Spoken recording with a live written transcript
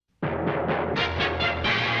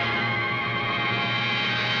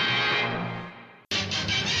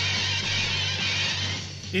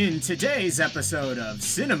In today's episode of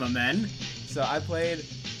Cinema Men. So I played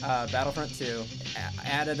Battlefront 2,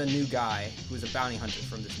 added a new guy who's a bounty hunter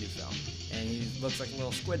from this new film. And he looks like a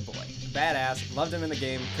little squid boy. Badass, loved him in the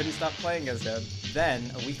game, couldn't stop playing as him. Then,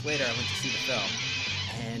 a week later, I went to see the film.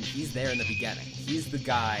 And he's there in the beginning. He's the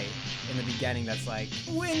guy in the beginning that's like,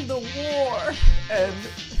 win the war!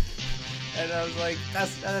 And I was like,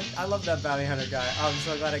 I love that bounty hunter guy. I'm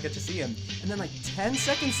so glad I get to see him. And then like 10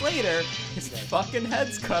 seconds later, his fucking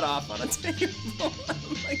head's cut off on a table. I'm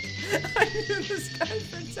like, I knew this guy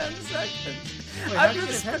for 10 seconds. Wait, how did you get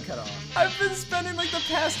his head cut off? I've been spending like the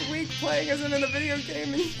past week playing as him in a video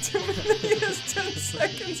game, and he has 10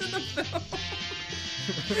 seconds in the film.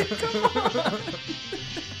 Come on.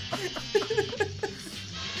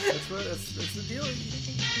 That's the deal.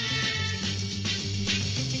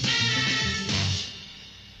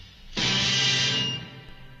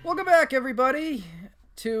 Welcome back, everybody,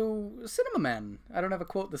 to Cinema Men. I don't have a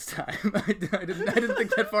quote this time. I didn't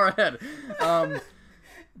think that far ahead. But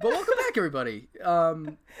welcome back, everybody.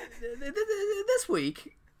 This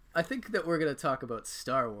week, I think that we're going to talk about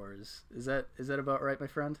Star Wars. Is that about right, my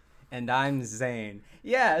friend? And I'm Zane.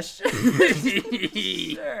 Yeah, sure.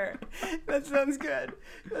 Sure. That sounds good.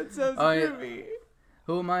 That sounds groovy.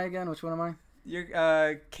 Who am I again? Which one am I?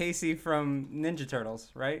 You're Casey from Ninja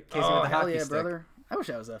Turtles, right? Casey with the hell hockey yeah, stick. brother. I wish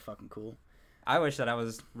I was that fucking cool. I wish that I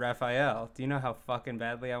was Raphael. Do you know how fucking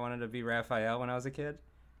badly I wanted to be Raphael when I was a kid?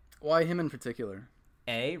 Why him in particular?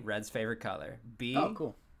 A, red's favorite color. B, oh,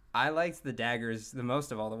 cool. I liked the daggers the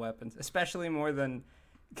most of all the weapons, especially more than...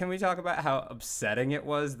 Can we talk about how upsetting it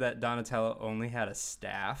was that Donatello only had a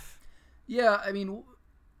staff? Yeah, I mean,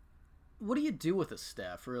 what do you do with a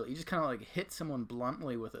staff, really? You just kind of like hit someone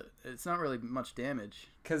bluntly with it. It's not really much damage.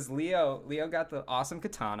 Because Leo got the awesome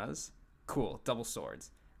katanas. Cool, double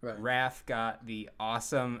swords. Right. Raph got the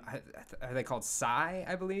awesome, are they called sai,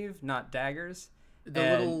 I believe? Not daggers. The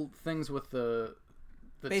little things with the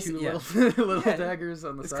two yeah. little daggers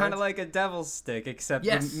on the sides. It's kind of like a devil's stick, except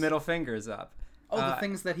the middle finger's up. Oh, the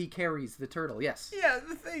things that he carries, the turtle, yes. Yeah,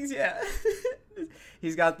 the things, yeah.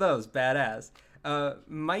 He's got those, badass.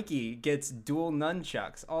 Mikey gets dual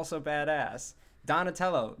nunchucks, also badass.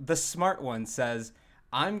 Donatello, the smart one, says,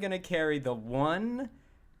 I'm going to carry the one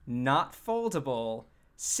not foldable,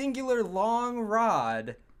 singular long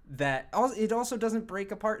rod that it also doesn't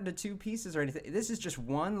break apart into two pieces or anything. This is just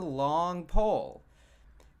one long pole.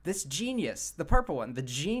 This genius, the purple one, the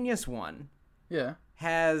genius one,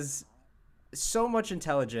 has so much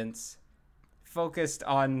intelligence focused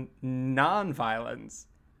on non-violence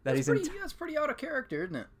that that's pretty out of character,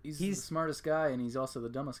 isn't it? He's the smartest guy, and he's also the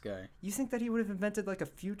dumbest guy. You think that he would have invented like a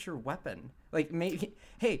future weapon? Like maybe,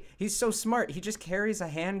 hey, he's so smart. He just carries a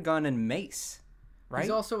handgun and mace, right? He's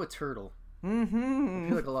also a turtle. Mm-hmm. I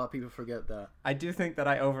feel like a lot of people forget that. I do think that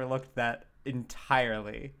I overlooked that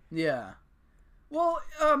entirely. Yeah. Well,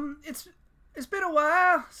 it's been a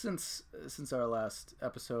while since our last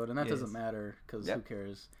episode, and that doesn't matter because who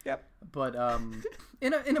cares? Yep. But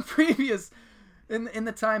in a previous, in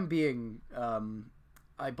the time being,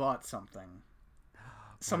 I bought something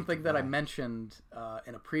that I mentioned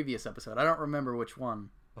in a previous episode. I don't remember which one.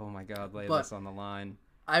 Oh my God, lay this on the line.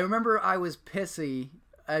 I remember I was pissy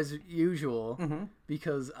as usual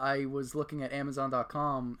because I was looking at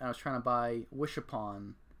Amazon.com and I was trying to buy Wish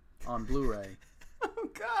Upon on Blu-ray. Oh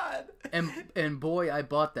God! And boy, I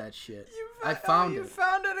bought that shit. I found it. You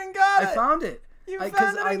found it and got it. I found it. You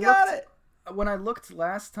found it and got it. When I looked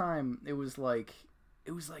last time, it was like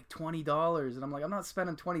 $20, and I'm like, I'm not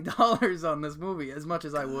spending $20 on this movie as much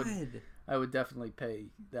as I would. I would definitely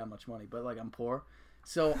pay that much money, but like I'm poor,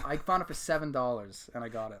 so I found it for $7, and I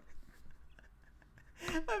got it.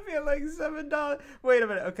 I feel like $7. Wait a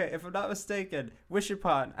minute. Okay, if I'm not mistaken, Wish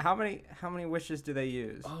Upon. How many wishes do they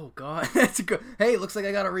use? Oh God, that's good. Hey, looks like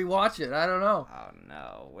I gotta rewatch it. I don't know. Oh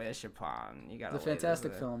no, Wish Upon. You gotta. It's a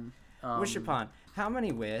fantastic film. Wish Upon. How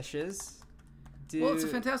many wishes? Well, it's a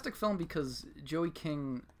fantastic film because Joey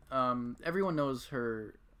King. Everyone knows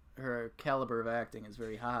her caliber of acting is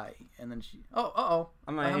very high, and then she. How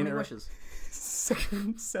many wishes?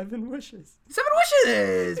 7 wishes. 7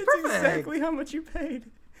 wishes! It's perfect! Exactly how much you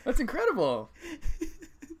paid. That's incredible.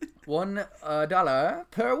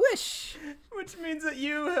 $1 per wish. Which means that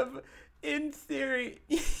you have, in theory,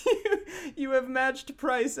 you have matched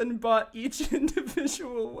price and bought each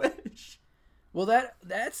individual wish. Well,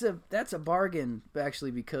 that's a bargain,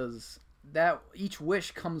 actually, because each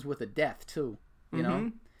wish comes with a death, too. You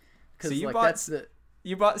know? So you bought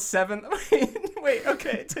 7... Wait,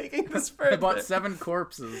 okay, taking this further. I bought 7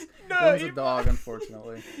 corpses. One's a dog,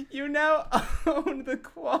 unfortunately. You now own the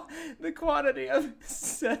quantity of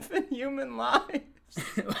 7 human lives.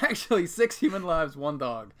 lives. Actually, 6 human lives, 1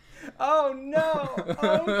 dog. Oh no!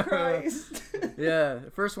 Oh Christ! Yeah,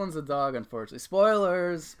 the first one's a dog, unfortunately.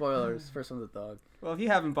 Spoilers. First one's a dog. Well, if you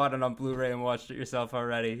haven't bought it on Blu-ray and watched it yourself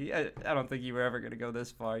already, I don't think you were ever going to go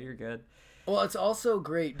this far. You're good. Well, it's also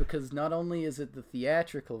great because not only is it the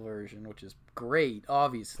theatrical version, which is great,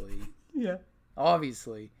 obviously. Yeah.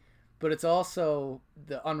 Obviously. But it's also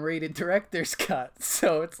the unrated director's cut.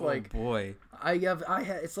 So it's like... Oh, boy.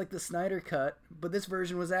 It's like the Snyder cut, but this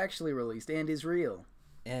version was actually released and is real.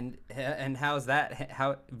 And how's that?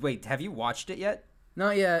 Wait, have you watched it yet?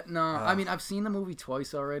 Not yet, no. I mean, I've seen the movie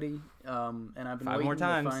twice already, and I've been 5 more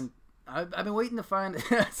times. to find... I've been waiting to find...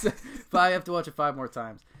 But I have to watch it 5 more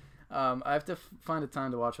times. I have to find a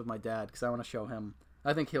time to watch with my dad, because I want to show him.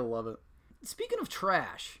 I think he'll love it. Speaking of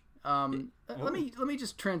trash, let me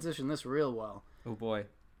just transition this real well. Oh, boy.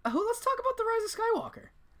 Let's talk about The Rise of Skywalker.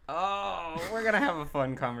 Oh, we're going to have a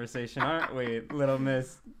fun conversation, aren't we, little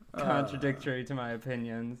miss? Contradictory to my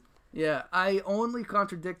opinions. Yeah, I only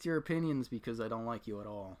contradict your opinions because I don't like you at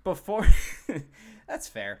all. That's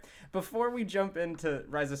fair. Before we jump into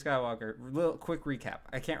Rise of Skywalker, little quick recap.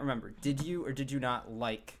 I can't remember. Did you or did you not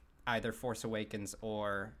like either Force Awakens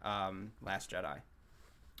or Last Jedi?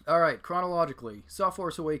 All right, chronologically, saw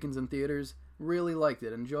Force Awakens in theaters. Really liked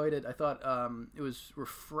it. Enjoyed it. I thought it was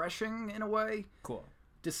refreshing in a way. Cool.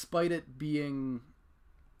 Despite it being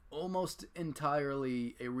almost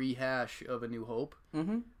entirely a rehash of A New Hope.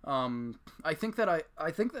 Mm-hmm. I think that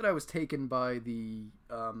I was taken by the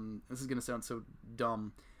this is gonna sound so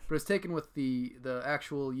dumb, but I was taken with the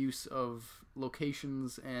actual use of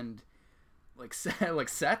locations and like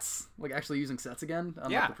sets, like actually using sets again,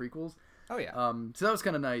 unlike the prequels. Oh yeah. So that was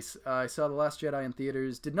kind of nice. I saw The Last Jedi in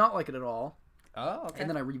theaters. Did not like it at all. Oh, okay. And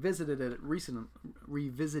then I revisited it recently.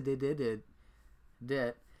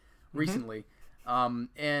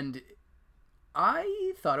 And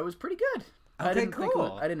I thought it was pretty good. I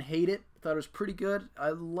didn't hate it. Thought it was pretty good. I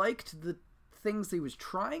liked the things he was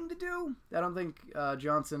trying to do. I don't think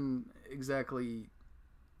Johnson exactly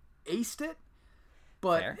aced it,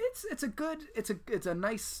 but fair. It's a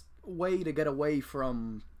nice way to get away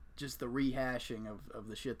from just the rehashing of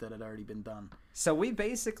the shit that had already been done. So we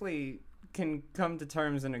basically can come to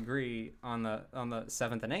terms and agree on the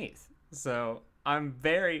 7th and 8th. So I'm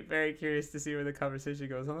very, very curious to see where the conversation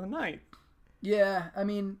goes on the 9th. Yeah, I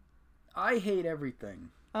mean, I hate everything.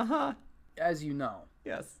 Uh-huh. As you know.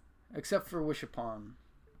 Yes. Except for Wish Upon.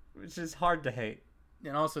 Which is hard to hate.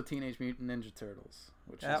 And also Teenage Mutant Ninja Turtles,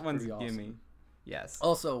 which that is one's pretty awesome. Gimme. Yes.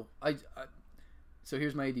 Also, so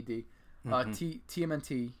here's my ADD.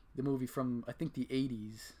 TMNT, the movie from, I think, the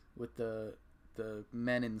 80s with the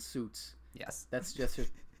men in suits. Yes. That's just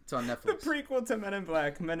it's on Netflix. The prequel to Men in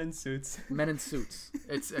Black, Men in Suits. Men in Suits.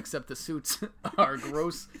 Except the suits are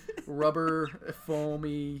gross, rubber,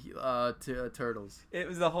 foamy turtles. It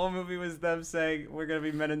was the whole movie was them saying we're gonna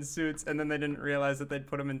be men in suits, and then they didn't realize that they'd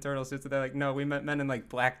put them in turtle suits. So they're like, no, we meant men in like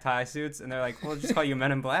black tie suits, and they're like, we'll just call you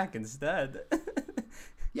Men in Black instead.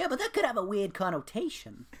 Yeah, but that could have a weird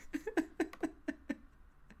connotation.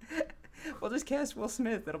 We'll just cast Will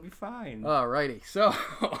Smith. It'll be fine. Alrighty. So,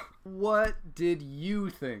 what did you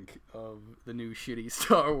think of the new shitty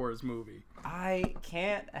Star Wars movie? I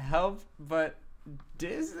can't help but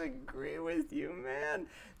disagree with you, man.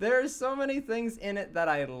 There are so many things in it that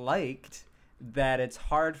I liked that it's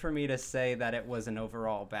hard for me to say that it was an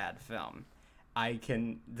overall bad film.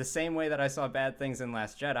 The same way that I saw bad things in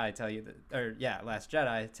Last Jedi tell you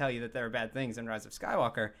that there are bad things in Rise of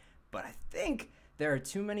Skywalker, but I think there are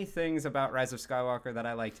too many things about Rise of Skywalker that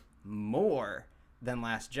I liked more than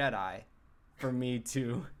Last Jedi for me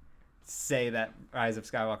to say that Rise of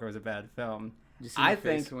Skywalker was a bad film. Did you see my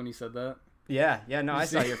face when you said that? Yeah, no, I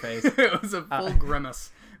saw your face. It was a full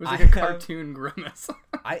grimace. It was like a cartoon grimace.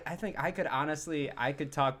 I think I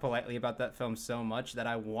could talk politely about that film so much that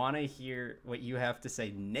I want to hear what you have to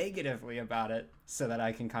say negatively about it so that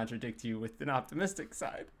I can contradict you with an optimistic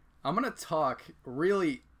side. I'm going to talk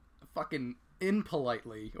really fucking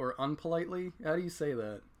impolitely or unpolitely. How do you say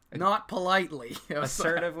that? Not politely.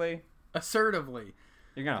 Assertively? Assertively.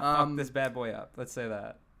 You're going to fuck this bad boy up. Let's say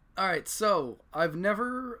that. All right, so I've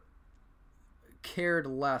never cared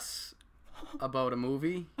less about a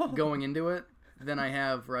movie going into it than I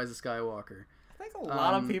have Rise of Skywalker. I think a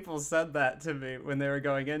lot of people said that to me when they were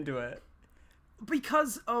going into it.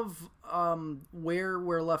 Because of where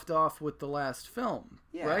we're left off with the last film,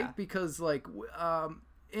 right? Because like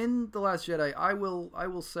in The Last Jedi, I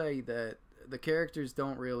will say that the characters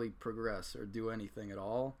don't really progress or do anything at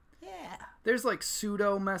all. Yeah. There's like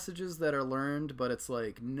pseudo messages that are learned, but it's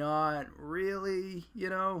like not really, you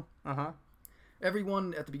know? Uh-huh.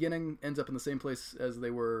 everyone at the beginning ends up in the same place as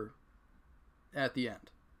they were at the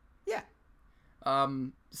end. Yeah.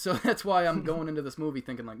 So that's why I'm going into this movie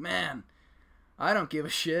thinking like, man, I don't give a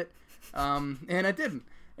shit. And I didn't.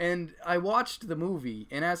 And I watched the movie,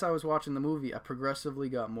 and as I was watching the movie, I progressively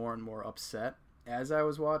got more and more upset as I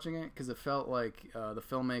was watching it, because it felt like the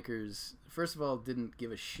filmmakers, first of all, didn't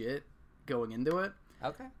give a shit going into it.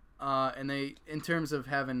 Okay. And they, in terms of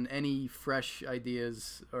having any fresh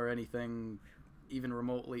ideas or anything even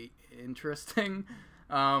remotely interesting,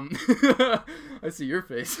 I see your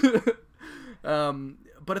face.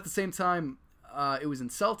 But at the same time, it was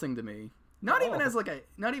insulting to me. Not even as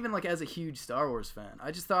as a huge Star Wars fan. I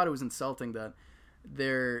just thought it was insulting that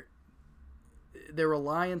their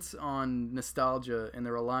reliance on nostalgia and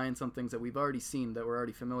their reliance on things that we've already seen, that we're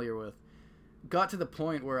already familiar with, got to the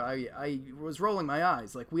point where I was rolling my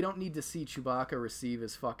eyes. Like, we don't need to see Chewbacca receive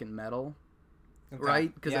his fucking medal, okay.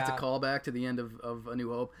 Right? Because that's a callback to the end of A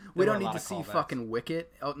New Hope. We don't need to see fucking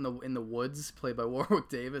Wicket out in the woods, played by Warwick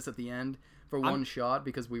Davis, at the end for one shot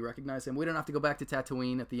because we recognize him. We don't have to go back to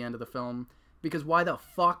Tatooine at the end of the film, because why the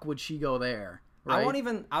fuck would she go there? Right? I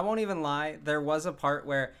won't even lie. There was a part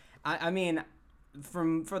where I mean,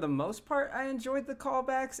 for the most part, I enjoyed the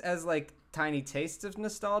callbacks as like tiny tastes of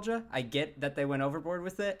nostalgia. I get that they went overboard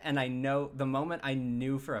with it, and I know the moment I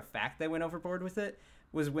knew for a fact they went overboard with it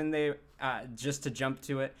was when they just to jump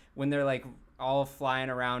to it, when they're like all flying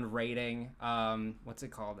around raiding what's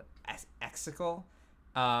it called, Exegol,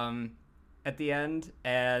 at the end,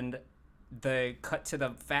 and the cut to the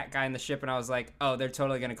fat guy in the ship, and I was like, oh, they're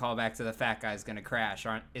totally gonna call back to the fat guy's gonna crash,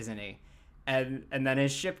 isn't he? And then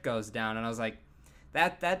his ship goes down, and I was like,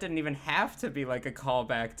 that didn't even have to be like a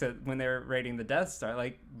callback to when they were raiding the Death Star,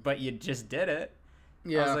 like, but you just did it.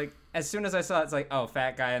 Yeah. I was like, as soon as I saw it, it's like, oh,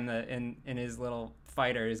 fat guy in his little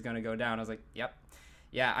fighter is gonna go down. I was like, yep,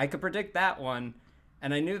 yeah, I could predict that one,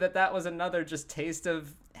 and I knew that was another just taste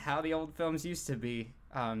of how the old films used to be.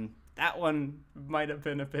 That one might have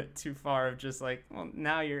been a bit too far of just like, well,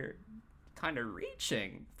 now you're kind of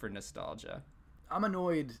reaching for nostalgia. I'm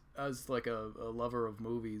annoyed as like a lover of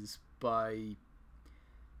movies by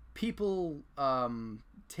people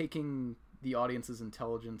taking the audience's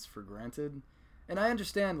intelligence for granted. And I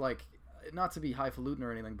understand, like, not to be highfalutin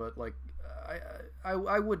or anything, but like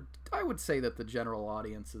I would say that the general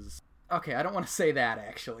audience is okay. I don't want to say that,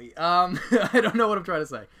 actually. I don't know what I'm trying to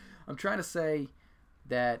say. I'm trying to say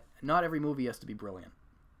that not every movie has to be brilliant.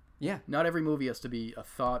 Yeah. Not every movie has to be a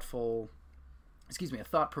thought-provoking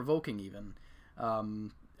even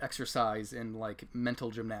exercise in like mental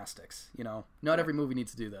gymnastics, you know? Not every movie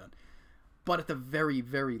needs to do that. But at the very,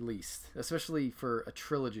 very least, especially for a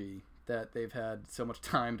trilogy that they've had so much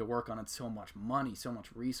time to work on and so much money, so much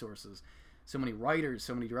resources, so many writers,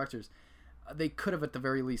 so many directors, they could have at the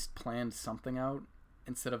very least planned something out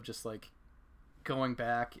instead of just like going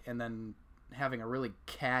back and then having a really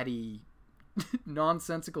catty,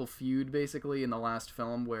 nonsensical feud basically in the last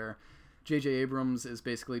film where J.J. Abrams is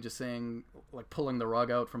basically just saying, like, pulling the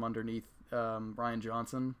rug out from underneath Rian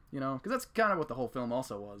Johnson, you know? Because that's kind of what the whole film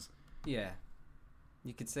also was. Yeah.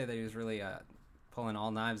 You could say that he was really pulling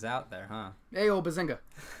all knives out there, huh? Hey, oh, bazinga.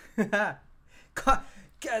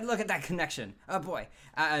 God, look at that connection. Oh, boy.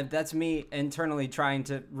 That's me internally trying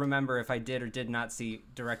to remember if I did or did not see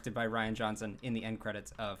directed by Rian Johnson in the end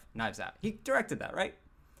credits of Knives Out. He directed that, right?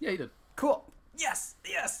 Yeah, he did. Cool. Yes.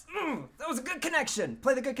 That was a good connection.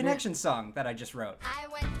 Play the Good Connection song that I just wrote. I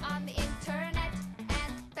went on the internet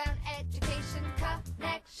and found Education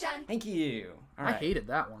Connection. Thank you. All right. I hated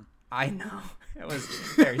that one. I know. It was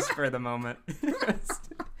very spur of the moment.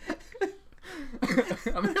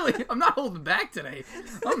 I'm not holding back today.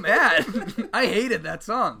 I'm mad. I hated that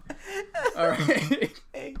song. All right.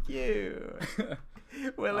 Thank you.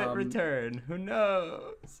 Will it return? Who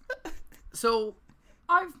knows? So,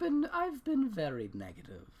 I've been very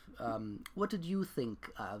negative. What did you think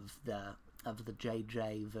of the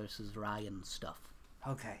JJ versus Rian stuff?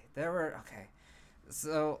 Okay.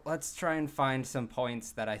 So let's try and find some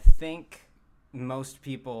points that I think most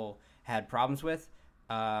people had problems with,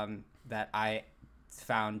 that I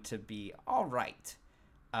found to be all right.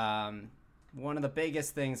 One of the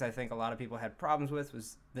biggest things I think a lot of people had problems with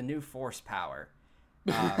was the new Force power.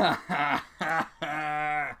 I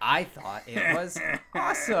thought it was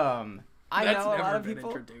awesome. I know a lot of people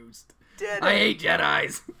introduced. Did I hate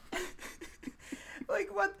Jedis. Like,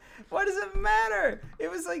 what does it matter? It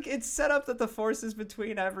was like, it's set up that the Force is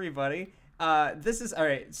between everybody. This is all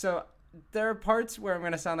right. So there are parts where I'm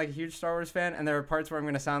going to sound like a huge Star Wars fan, and there are parts where I'm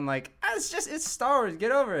going to sound like, it's Star Wars.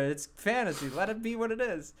 Get over it. It's fantasy. Let it be what it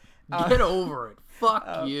is. Get over it.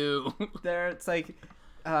 Fuck you. It's like,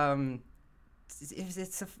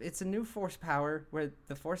 it's a new force power where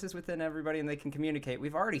the force is within everybody and they can communicate.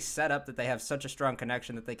 We've already set up that they have such a strong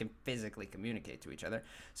connection that they can physically communicate to each other.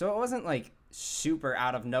 So it wasn't like super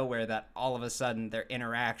out of nowhere that all of a sudden their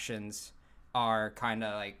interactions are kind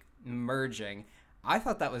of like merging. I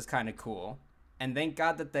thought that was kind of cool, and thank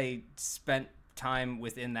God that they spent time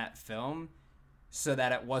within that film so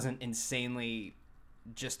that it wasn't insanely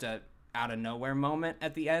just a out of nowhere moment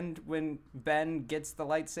at the end when Ben gets the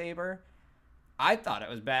lightsaber. I thought it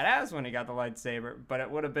was badass when he got the lightsaber, but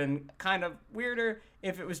it would have been kind of weirder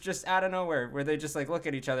if it was just out of nowhere, where they just like look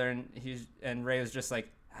at each other and Rey was just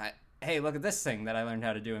like, "Hey, look at this thing that I learned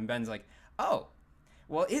how to do," and Ben's like, "Oh,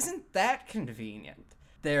 well, isn't that convenient?"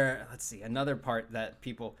 Let's see, another part that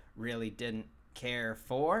people really didn't care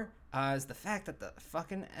for is the fact that the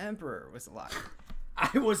fucking Emperor was alive.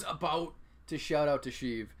 I was about to shout out to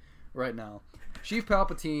Sheev right now. Sheev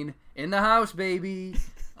Palpatine in the house, baby.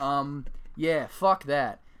 Yeah, fuck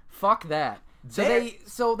that.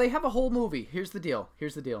 So they have a whole movie. Here's the deal.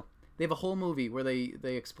 They have a whole movie where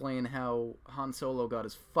they explain how Han Solo got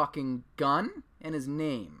his fucking gun and his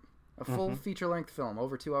name. A full feature-length film,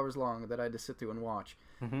 over 2 hours long, that I had to sit through and watch.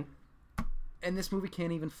 Mm-hmm. And this movie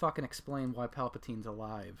can't even fucking explain why Palpatine's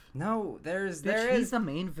alive. No, he's the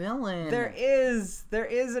main villain. There is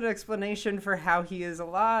an explanation for how he is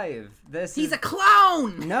alive. He's a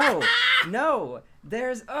clown. No.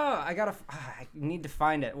 I need to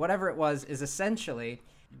find it. Whatever it was is essentially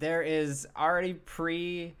there is already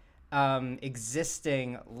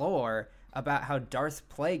existing lore about how Darth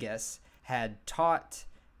Plagueis had taught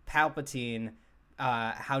Palpatine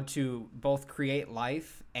how to both create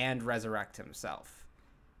life and resurrect himself.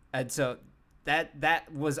 And so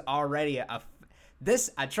that was already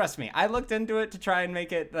trust me, I looked into it to try and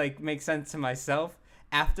make it like make sense to myself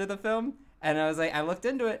after the film, and I was like, I looked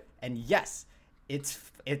into it, and yes, it's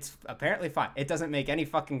apparently fine. It doesn't make any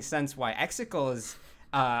fucking sense why Exegol is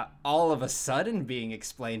all of a sudden being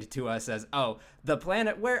explained to us as, oh, the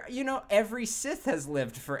planet where, every Sith has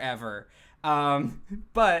lived forever.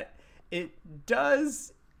 But it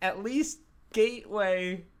does at least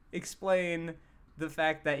gateway explain the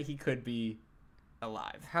fact that he could be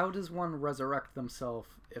alive. How does one resurrect themselves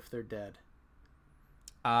if they're dead?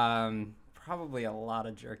 Probably a lot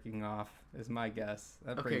of jerking off is my guess.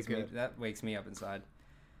 That wakes me up inside.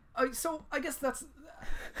 So I guess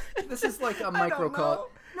this is like a microcosm.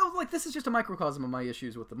 No, like this is just a microcosm of my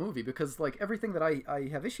issues with the movie, because like everything that I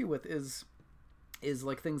have issue with is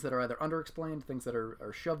like things that are either underexplained, things that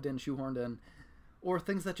are shoved in, shoehorned in, or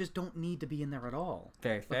things that just don't need to be in there at all.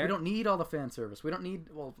 Very fair. Like, we don't need all the fan service. We don't need,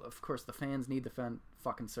 well, of course, the fans need the fan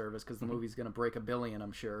fucking service because the movie's going to break $1 billion,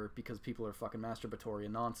 I'm sure, because people are fucking masturbatory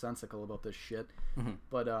and nonsensical about this shit. Mm-hmm.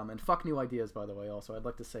 But, and fuck new ideas, by the way, also. I'd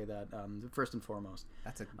like to say that, first and foremost.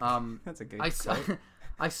 That's a good quote.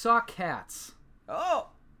 I saw Cats. Oh!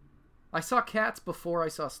 I saw Cats before I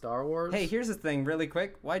saw Star Wars. Hey, here's the thing, really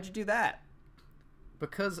quick. Why'd you do that?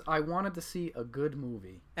 Because I wanted to see a good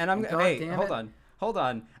movie. And hold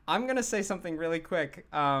on. I'm going to say something really quick.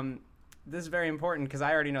 This is very important because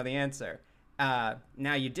I already know the answer.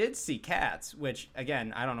 Now, you did see Cats, which,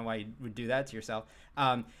 again, I don't know why you would do that to yourself.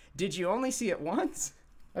 Did you only see it once?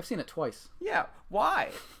 I've seen it twice. Yeah, why?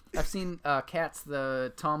 I've seen Cats,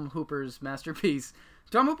 the Tom Hooper's masterpiece.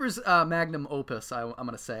 Tom Hooper's magnum opus, I'm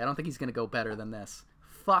going to say. I don't think he's going to go better than this.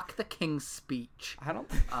 Fuck the King's Speech. I don't...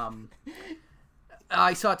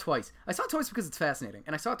 I saw it twice. I saw it twice because it's fascinating.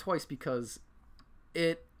 And I saw it twice because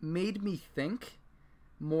it made me think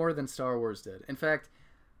more than Star Wars did. In fact,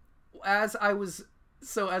 as I was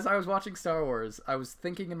watching Star Wars, I was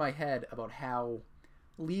thinking in my head about how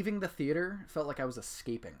leaving the theater felt like I was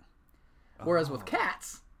escaping. Whereas with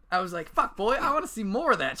Cats, I was like, fuck, boy, I want to see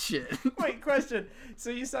more of that shit. Wait, question.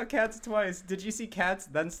 So you saw Cats twice. Did you see Cats,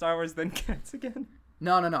 then Star Wars, then Cats again?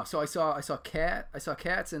 No. So I saw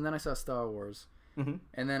Cats, and then I saw Star Wars. Mm-hmm.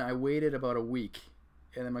 And then I waited about a week,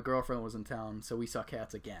 and then my girlfriend was in town, so we saw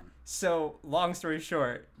Cats again. So, long story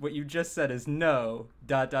short, what you just said is no, ...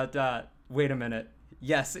 Wait a minute.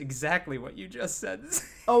 Yes, exactly what you just said.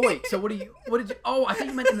 Oh, wait, so what did you, oh, I thought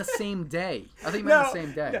you meant in the same day. The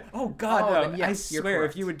same day. No. Oh, God, no. Yes, I swear,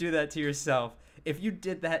 if you would do that to yourself, if you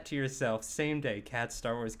did that to yourself, same day, Cats,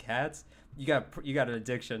 Star Wars, Cats, you got an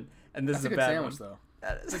addiction, and this is a bad sandwich, though.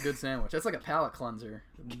 It's a good sandwich. That's like a palate cleanser,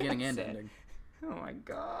 beginning and ending. Oh my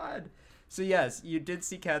God. So yes, you did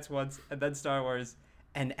see Cats once and then Star Wars,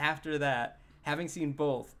 and after that, having seen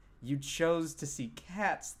both, you chose to see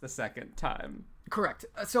Cats the second time. Correct.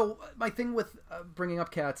 So my thing with bringing up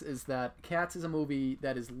Cats is that Cats is a movie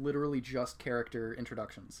that is literally just character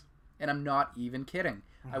introductions. And I'm not even kidding.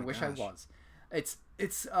 I wish I was. It's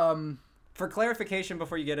For clarification,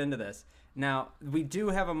 before you get into this, now we do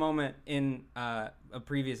have a moment in a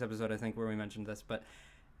previous episode, I think, where we mentioned this, but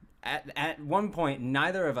at one point,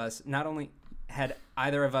 neither of us, not only had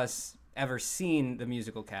either of us ever seen the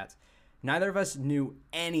musical Cats, neither of us knew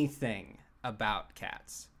anything about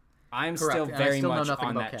Cats. I'm Correct. still And I very still know much nothing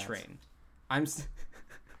on about that Cats. train.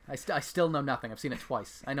 I still know nothing. I've seen it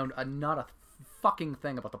twice. I know not a fucking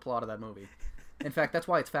thing about the plot of that movie. In fact, that's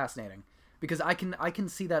why it's fascinating, because I can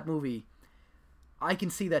see that movie. I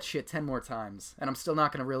can see that shit 10 more times, and I'm still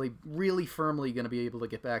not going to really firmly going to be able to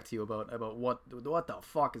get back to you about what the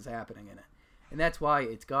fuck is happening in it. And that's why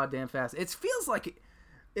it's goddamn fast. It feels like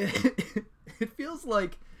it feels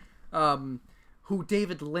like who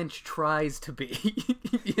David Lynch tries to be,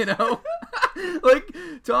 you know? Like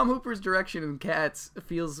Tom Hooper's direction in Cats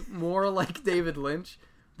feels more like David Lynch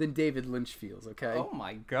than David Lynch feels, okay? Oh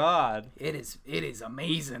my god. It is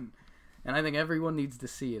amazing. And I think everyone needs to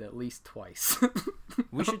see it at least twice.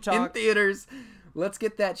 We should in talk theaters. Let's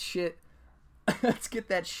get that shit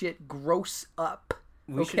gross up.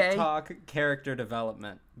 We okay? should talk character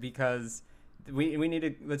development, because we need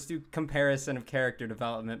to, let's do comparison of character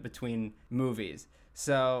development between movies.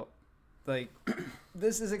 So, like,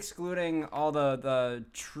 this is excluding all the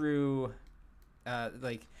true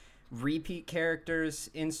like repeat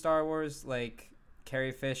characters in Star Wars, like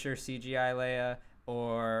Carrie Fisher CGI Leia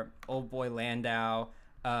or Old Boy Landau.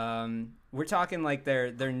 We're talking like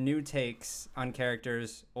their new takes on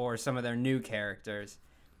characters or some of their new characters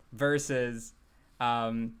versus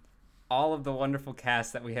all of the wonderful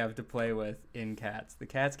cast that we have to play with in Cats, the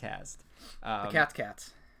Cats cast. The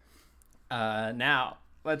Cats. Now,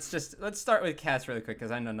 let's start with Cats really quick,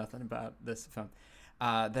 because I know nothing about this film.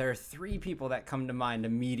 There are 3 people that come to mind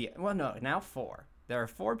immediately. Well, no, now 4. There are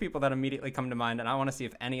 4 people that immediately come to mind, and I want to see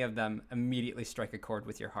if any of them immediately strike a chord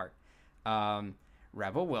with your heart.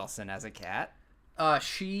 Rebel Wilson as a cat.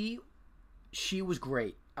 She was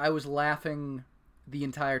great. I was laughing the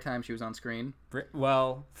entire time she was on screen.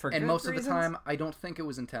 Well, for and good most reasons? of the time, I don't think it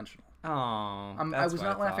was intentional. Oh, I was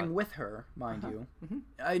not laughing with her, mind you.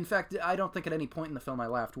 Mm-hmm. In fact, I don't think at any point in the film I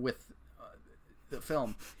laughed with the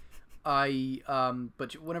film.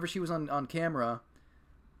 But whenever she was on camera,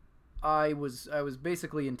 I was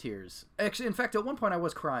basically in tears. Actually, in fact, at one point I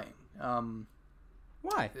was crying.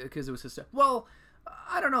 Why? Because it was hysterical. Well,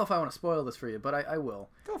 I don't know if I want to spoil this for you, but I will.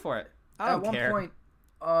 Go for it. I don't care. At one point,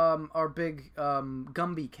 our big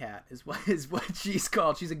Gumby cat is what she's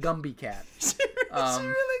called. She's a Gumby cat. She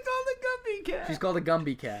really called a Gumby cat. She's called a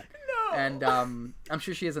Gumby cat. No. And I'm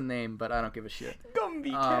sure she has a name, but I don't give a shit.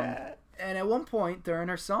 Gumby cat. And at one point during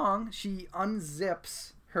her song, she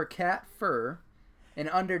unzips her cat fur, and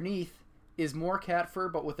underneath is more cat fur,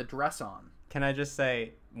 but with a dress on. Can I just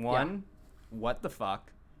say, 1, what the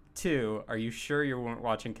fuck? 2, are you sure you weren't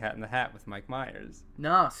watching Cat in the Hat with Mike Myers?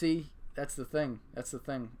 No, see, that's the thing.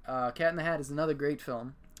 Cat in the Hat is another great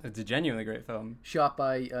film. It's a genuinely great film. Shot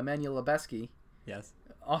by Emmanuel Lubezki. Yes.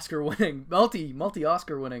 Oscar-winning,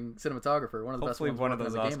 multi-Oscar-winning cinematographer. One of the Hopefully best ones one of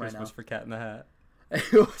working those on the game Oscars right now. was for Cat in the Hat.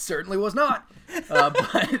 It certainly was not.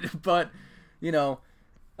 But you know,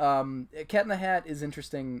 Cat in the Hat is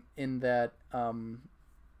interesting in that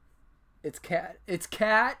its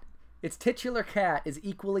titular cat is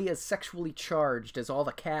equally as sexually charged as all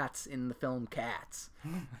the cats in the film Cats.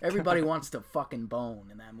 Everybody wants to fucking bone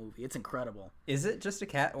in that movie. It's incredible. Is it just a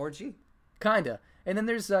cat orgy? Kinda. And then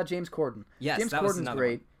there's James Corden. Yes, James that was Corden's another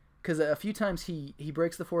great because a few times he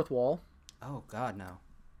breaks the fourth wall. Oh God, no.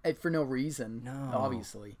 For no reason, No.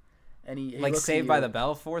 obviously. And he Like looks at Saved by you. the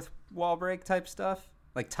Bell, fourth wall break type stuff?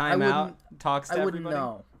 Like Time Out talks to I wouldn't everybody?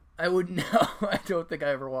 know. I wouldn't know. I don't think I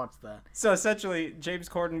ever watched that. So essentially, James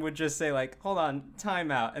Corden would just say like, hold on, Time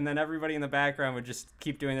Out. And then everybody in the background would just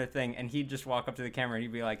keep doing their thing. And he'd just walk up to the camera and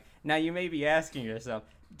he'd be like, now you may be asking yourself,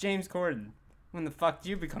 James Corden, when the fuck did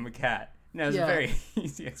you become a cat? No, it's a very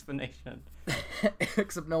easy explanation.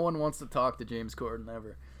 Except no one wants to talk to James Corden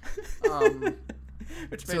ever.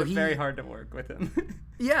 Which made it very hard to work with him.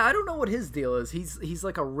 Yeah, I don't know what his deal is. He's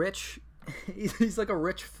like a rich he's like a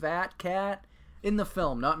rich fat cat in the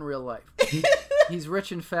film, not in real life. He's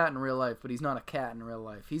rich and fat in real life, but he's not a cat in real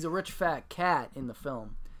life. He's a rich fat cat in the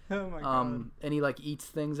film. Oh my God. And he like eats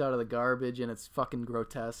things out of the garbage, and it's fucking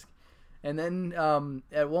grotesque. And then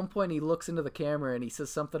at one point he looks into the camera and he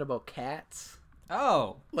says something about cats.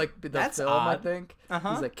 Oh, Like the that's film, odd. I think.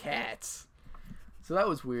 Uh-huh. He's like, cats. So that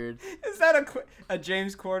was weird. Is that a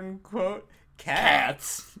James Corden quote?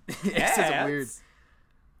 Cats. It's just weird.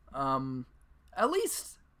 At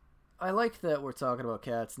least I like that we're talking about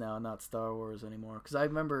cats now, not Star Wars anymore. Because I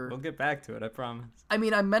remember, We'll get back to it, I promise. I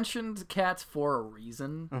mean, I mentioned cats for a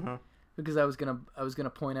reason. Uh-huh. Because I was gonna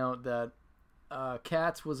point out that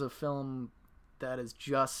Cats was a film that is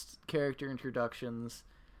just character introductions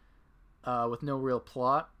with no real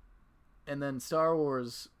plot. And then Star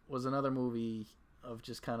Wars was another movie of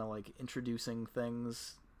just kind of like introducing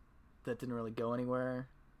things that didn't really go anywhere.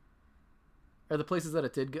 Or the places that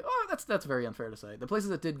it did go... Oh, that's very unfair to say. The places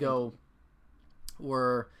that did go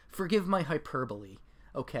were... Forgive my hyperbole,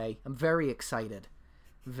 okay? I'm very excited.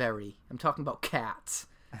 Very. I'm talking about Cats,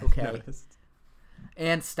 okay?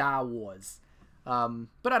 And Star Wars.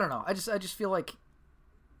 But I don't know. I just feel like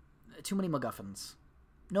too many MacGuffins.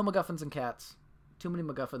 No MacGuffins in Cats. Too many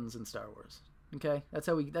MacGuffins in Star Wars. Okay? That's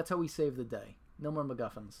how we save the day. No more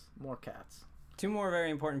MacGuffins. More Cats. Two more very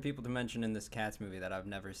important people to mention in this Cats movie that I've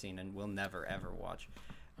never seen and will never, ever watch.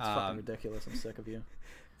 It's fucking ridiculous. I'm sick of you.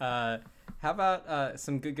 How about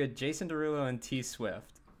some good Jason Derulo and T.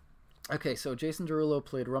 Swift? Okay, so Jason Derulo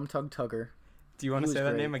played Rum Tug Tugger. Do you want to say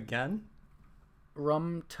that name again?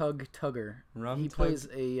 Rum Tug Tugger. He plays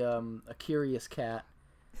a curious cat.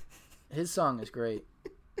 His song is great.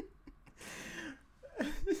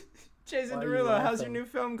 Jason Derulo, how's your new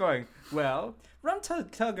film going? Well, Rum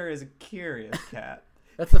Tug Tugger is a curious cat.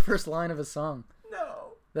 That's the first line of his song. No.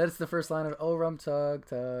 That's the first line of Oh, Rum Tug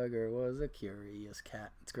Tugger was a curious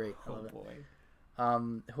cat. It's great. I love it. Boy.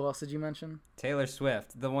 Who else did you mention? Taylor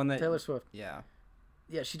Swift. The one that... Taylor Swift. Yeah.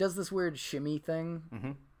 Yeah, she does this weird shimmy thing.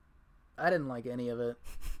 Mm-hmm. I didn't like any of it.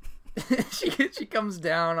 She comes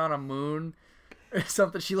down on a moon or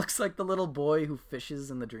something. She looks like the little boy who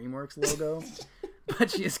fishes in the DreamWorks logo.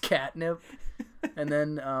 But she has catnip. And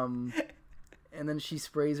then she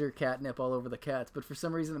sprays her catnip all over the cats. But for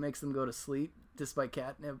some reason it makes them go to sleep, despite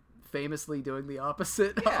catnip famously doing the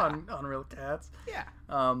opposite on real cats. Yeah.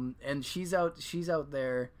 And she's out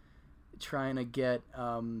there trying to get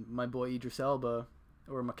my boy Idris Elba,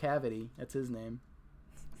 or McCavity, that's his name.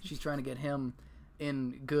 She's trying to get him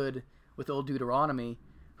in good with Old Deuteronomy,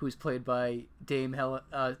 who's played by Dame Helen.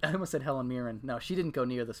 I almost said Helen Mirren. No, she didn't go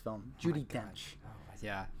near this film. Judi Dench. Oh,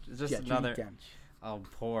 yeah, just another. Judi Dench. Oh,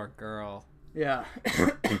 poor girl. Yeah,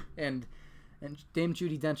 and Dame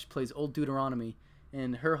Judi Dench plays Old Deuteronomy,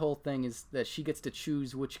 and her whole thing is that she gets to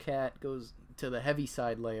choose which cat goes to the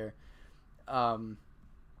Heaviside layer,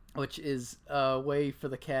 which is a way for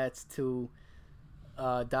the cats to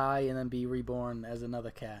die and then be reborn as another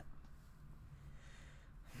cat.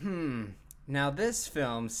 Now this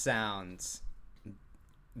film sounds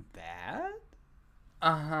bad?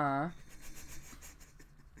 Uh-huh.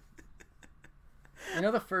 You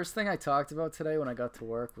know, the first thing I talked about today when I got to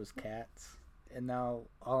work was cats. And now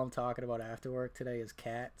all I'm talking about after work today is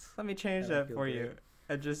cats. Let me change that for you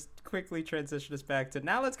and just quickly transition us back to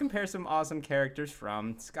now let's compare some awesome characters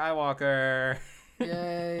from Skywalker.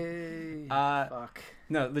 Yay. Fuck.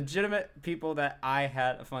 No, legitimate people that I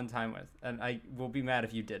had a fun time with. And I will be mad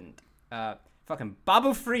if you didn't. Fucking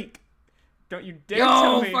Babu Freak. Don't you dare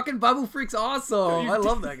tell me. Yo, fucking Babu Freak's awesome. I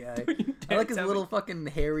love that guy. I like his little fucking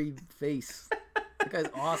hairy face. That guy's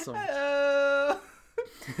awesome.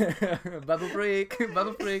 Babu Freak.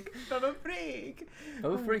 Babu Freak. Babu Freak.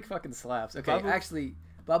 Babu Freak fucking slaps. Okay, actually,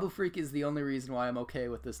 Babu Freak is the only reason why I'm okay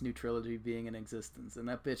with this new trilogy being in existence. And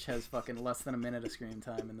that bitch has fucking less than a minute of screen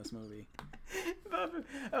time in this movie.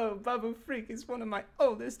 Babu Freak is one of my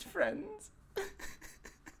oldest friends.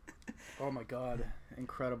 Oh my god.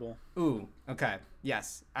 Incredible. Ooh, okay.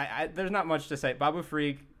 Yes. I there's not much to say. Babu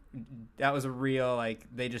Freak, that was a real, like,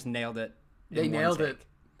 they just nailed it. They nailed it.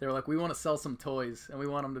 They were like, we want to sell some toys and we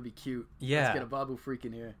want them to be cute. Yeah. Let's get a Babu Freak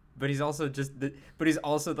in here. But he's also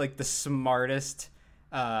like the smartest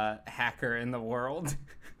hacker in the world.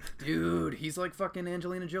 Dude, he's like fucking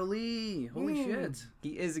Angelina Jolie. Holy shit.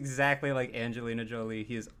 He is exactly like Angelina Jolie.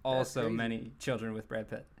 He is also many children with Brad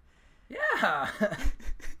Pitt. Yeah.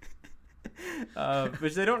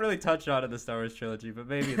 Which they don't really touch on in the Star Wars trilogy, but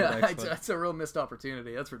maybe the next one. That's a real missed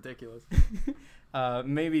opportunity. That's ridiculous.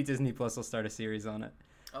 Maybe Disney Plus will start a series on it.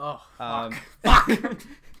 Oh, fuck. Fuck.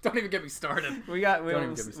 Don't even get me started.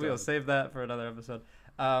 We'll save that for another episode.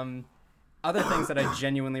 Other things that I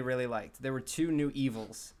genuinely really liked. There were two new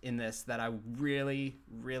evils in this that I really,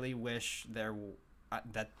 really wish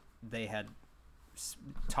that they had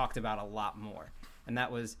talked about a lot more. And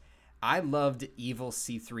that was, I loved evil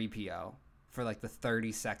C-3PO for like the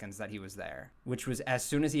 30 seconds that he was there, which was as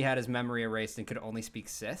soon as he had his memory erased and could only speak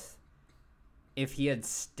Sith. If he had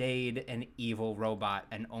stayed an evil robot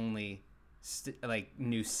and only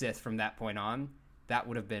knew Sith from that point on, that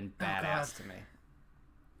would have been badass to me.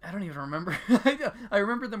 I don't even remember. I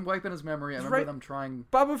remember them wiping his memory. I remember them trying.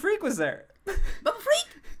 Babu Freak was there. Babu Freak.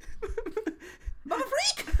 Babu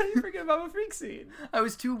Freak. How do you forget Babu Freak scene? I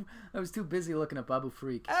was too busy looking at Babu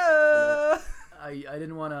Freak. I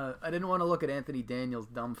didn't want to look at Anthony Daniels'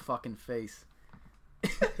 dumb fucking face.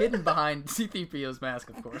 Hidden behind C-3PO's mask,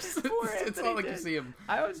 of course. It's not like you see him.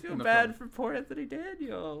 I always feel bad for poor Anthony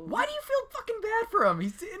Daniels. Why do you feel fucking bad for him?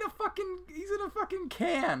 He's in a fucking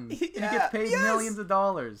can. He gets paid millions of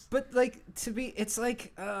dollars. But like it's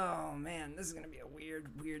like, oh man, this is gonna be a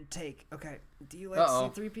weird take. Okay, do you like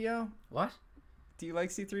C-3PO? What? Do you like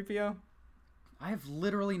C-3PO? I have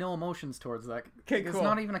literally no emotions towards that. Okay, it's cool.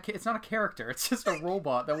 not even it's not a character. It's just a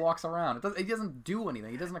robot that walks around. He doesn't do anything.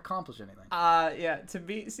 He doesn't accomplish anything. Yeah. To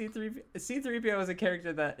be C-3PO is a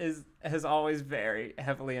character that has always very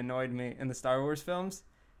heavily annoyed me in the Star Wars films.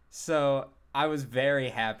 So I was very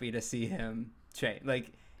happy to see him change.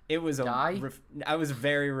 Like it was I was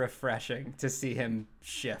very refreshing to see him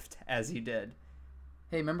shift as he did.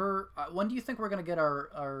 Hey, remember when do you think we're gonna get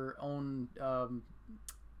our own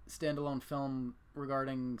standalone film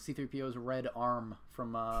regarding C-3PO's red arm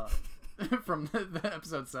from from the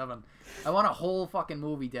episode 7? I want a whole fucking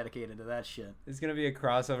movie dedicated to that shit. There's gonna be a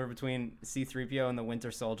crossover between C-3PO and the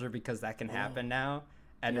Winter Soldier because that can happen now,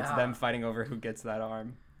 and it's them fighting over who gets that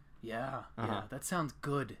arm. Yeah, yeah, that sounds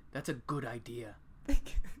good. That's a good idea.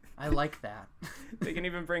 I like that. They can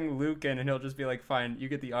even bring Luke in, and he'll just be like, "Fine, you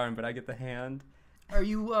get the arm, but I get the hand." Are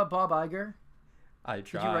you Bob Iger? I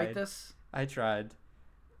tried. Did you write this? I tried.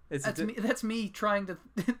 That's me trying to.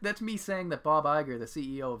 That's me saying that Bob Iger, the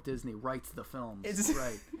CEO of Disney, writes the films.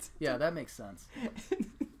 Right. Yeah, that makes sense.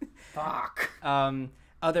 Fuck.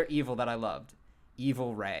 Other evil that I loved,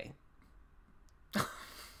 Evil Rey.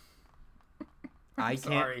 I'm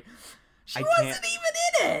sorry. She wasn't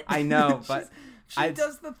even in it. I know, but she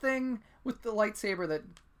does the thing with the lightsaber that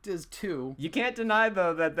does too. You can't deny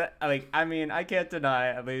though that I can't deny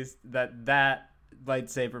at least that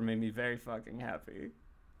lightsaber made me very fucking happy.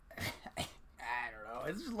 I don't know.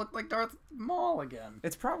 It just looked like Darth Maul again.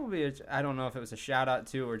 It's probably I don't know if it was a shout out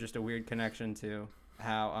to or just a weird connection to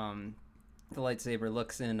how the lightsaber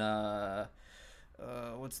looks in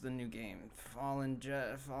what's the new game? Fallen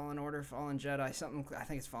Jedi, something. I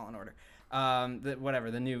think it's Fallen Order.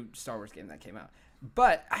 The new Star Wars game that came out.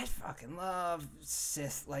 But I fucking love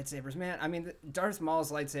Sith lightsabers, man. I mean, Darth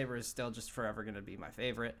Maul's lightsaber is still just forever going to be my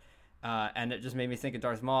favorite. And it just made me think of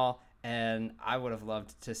Darth Maul, and I would have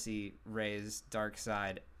loved to see Rey's dark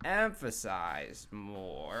side emphasized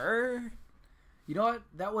more. You know what?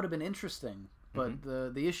 That would have been interesting. But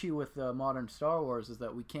the issue with modern Star Wars is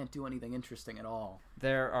that we can't do anything interesting at all.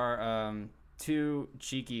 There are two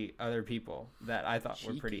cheeky other people that I thought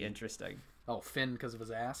were pretty interesting. Oh, Finn because of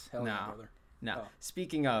his ass? Hell no, brother. No. Oh.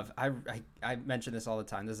 Speaking of, I mention this all the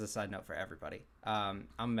time. This is a side note for everybody. I'm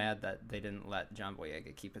mad that they didn't let John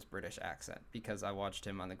Boyega keep his British accent because I watched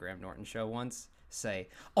him on the Graham Norton show once say,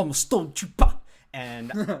 "I'm a stormtrooper,"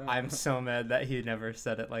 and I'm so mad that he never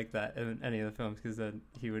said it like that in any of the films because then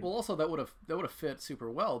he would. Well, also that would have fit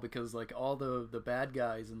super well because like all the bad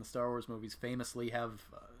guys in the Star Wars movies famously have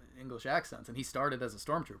English accents, and he started as a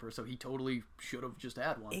stormtrooper, so he totally should have just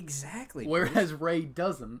had one. Exactly. Whereas Rey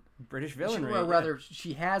doesn't. British villain. Or rather,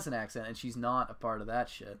 she has an accent, and she's not a part of that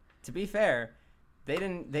shit. To be fair, they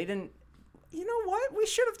didn't. You know what? We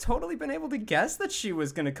should have totally been able to guess that she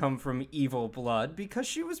was going to come from evil blood because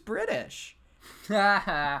she was British.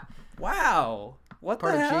 Wow. What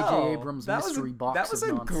part the hell? Part of J.J. Abrams' mystery box That was a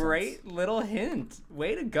nonsense. great little hint.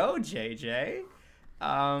 Way to go, J.J.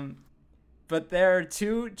 But there are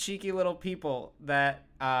two cheeky little people that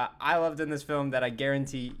I loved in this film that I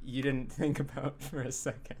guarantee you didn't think about for a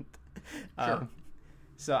second. Sure.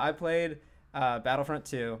 So I played Battlefront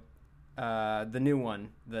 2, the new one,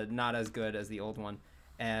 the not as good as the old one.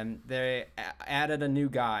 And they added a new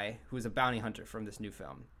guy who's a bounty hunter from this new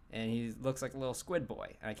film. And he looks like a little squid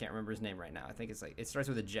boy. And I can't remember his name right now. I think it's like, it starts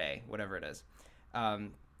with a J, whatever it is.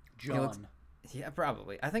 John. Yeah,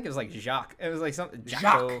 probably. I think it was like Jacques. It was like something.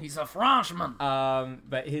 Jacques. He's a Frenchman.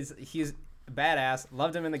 But he's badass.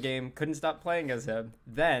 Loved him in the game. Couldn't stop playing as him.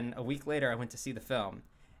 Then a week later, I went to see the film,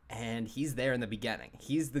 and he's there in the beginning.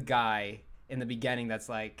 He's the guy in the beginning that's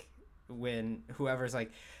like when whoever's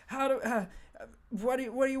like, what do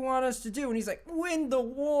you want us to do? And he's like, win the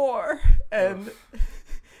war. And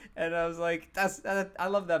I was like, I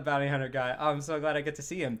love that bounty hunter guy. I'm so glad I get to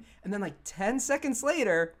see him. And then like 10 seconds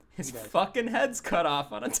later, his fucking head's cut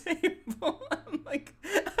off on a table. I'm like,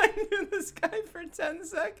 I knew this guy for 10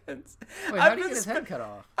 seconds. Wait, how did he get his head cut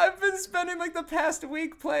off? I've been spending like the past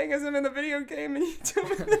week playing as him in the video game, and you tell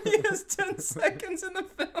me that he has 10 seconds in the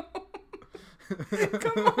film.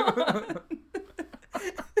 Come on.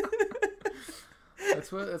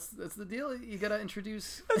 That's the deal. You gotta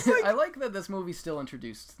introduce. like- I like that this movie still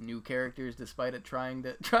introduced new characters, despite it trying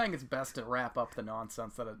its best to wrap up the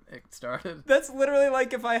nonsense that it started. That's literally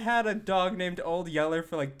like if I had a dog named Old Yeller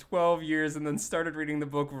for like 12 years and then started reading the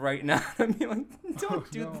book right now. I'd be like, don't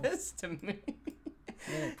do no. this to me.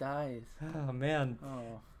 Yeah, it dies. Oh man.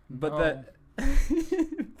 Oh, But no.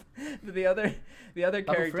 the other Babu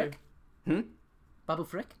character. Frick? Hmm? Babu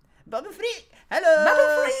Frick. Babu Freak. Hello.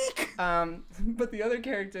 Babu Freak. But the other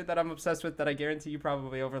character that I'm obsessed with that I guarantee you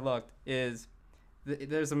probably overlooked is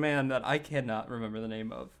there's a man that I cannot remember the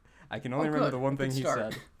name of. I can only remember good. the one thing Good he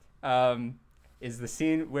start. said. Is the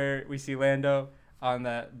scene where we see Lando on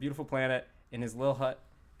that beautiful planet in his little hut,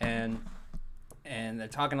 and they're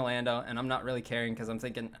talking to Lando, and I'm not really caring because I'm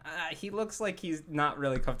thinking he looks like he's not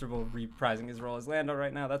really comfortable reprising his role as Lando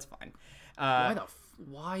right now. That's fine.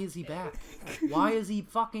 Why is he back? Why is he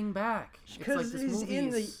fucking back? Because he's in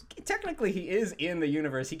the. Technically, he is in the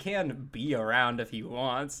universe. He can be around if he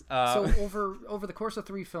wants. So over the course of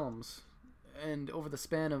 3 films, and over the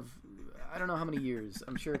span of I don't know how many years,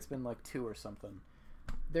 I'm sure it's been like 2 or something.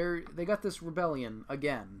 They got this rebellion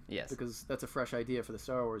again. Yes. Because that's a fresh idea for the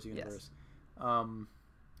Star Wars universe.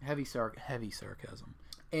 Heavy sarcasm.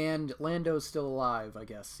 And Lando's still alive, I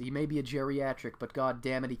guess. He may be a geriatric, but god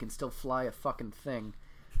damn it, he can still fly a fucking thing.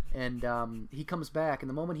 And he comes back, and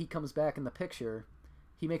the moment he comes back in the picture,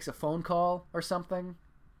 he makes a phone call or something.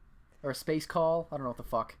 Or a space call. I don't know what the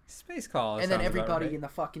fuck. Space call. And then sounds about everybody right. in the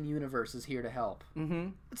fucking universe is here to help. Mm-hmm.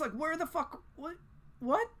 It's like, where the fuck...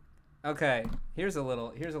 What? Okay. Here's a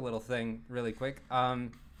little thing really quick.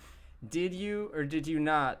 Did you or did you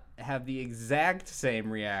not have the exact same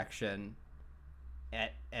reaction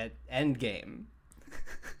at Endgame?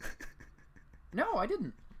 No, I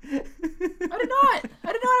didn't. I did not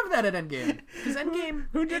have that at Endgame. Because Endgame...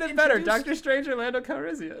 Who did it better, introduced- Doctor Strange or Lando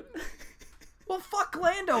Calrissian? Well, fuck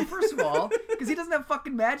Lando, first of all, because he doesn't have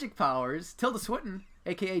fucking magic powers. Tilda Swinton,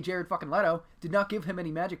 a.k.a. Jared fucking Leto, did not give him any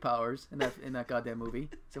magic powers in that goddamn movie.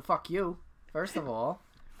 So fuck you, first of all.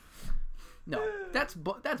 No, that's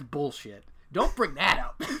bullshit. Don't bring that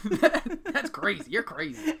up. That's crazy. You're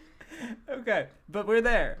crazy. Okay, but we're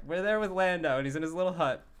there. We're there with Lando, and he's in his little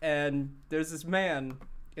hut, and there's this man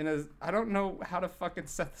in his... I don't know how to fucking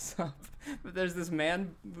set this up, but there's this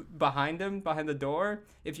man behind him, behind the door,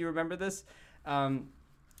 if you remember this. And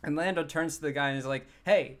Lando turns to the guy and is like,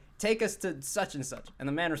 hey, take us to such and such. And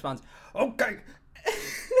the man responds, okay.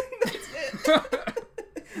 That's it.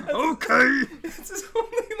 Okay. It's his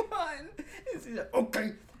only line. He's like,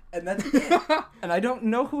 okay. And that's it. And I don't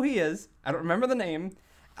know who he is. I don't remember the name.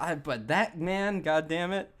 But that man,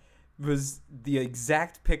 goddammit, was the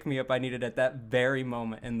exact pick-me-up I needed at that very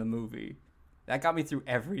moment in the movie. That got me through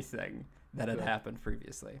everything that had happened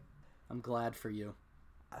previously. I'm glad for you.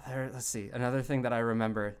 Let's see. Another thing that I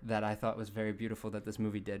remember that I thought was very beautiful that this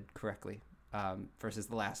movie did correctly versus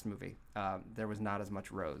the last movie. There was not as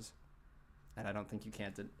much Rose. And I don't think you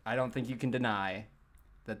can deny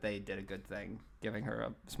that they did a good thing giving her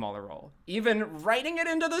a smaller role. Even writing it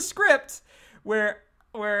into the script where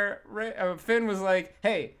Finn was like,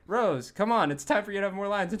 hey, Rose, come on, it's time for you to have more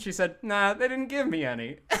lines. And she said, nah, they didn't give me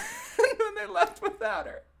any. And then they left without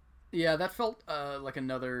her. Yeah, that felt like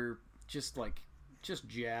another just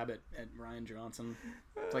jab at Rian Johnson.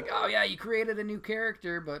 It's like, oh yeah, you created a new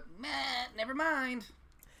character, but never mind.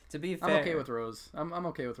 To be fair, I'm okay with Rose. I'm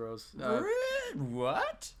okay with Rose.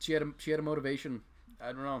 What? She had a motivation.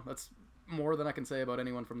 I don't know. That's more than I can say about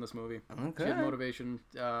anyone from this movie. Okay. She had motivation,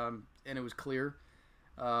 and it was clear.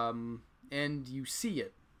 And you see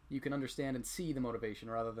it. You can understand and see the motivation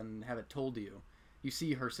rather than have it told to you. You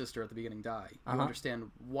see her sister at the beginning die. You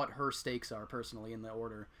understand what her stakes are personally in the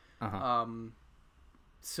order.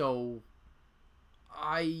 So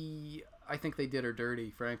I think they did her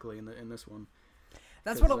dirty, frankly, in this one.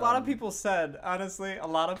 That's what a lot of people said. Honestly, a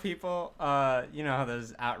lot of people, you know how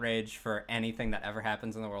there's outrage for anything that ever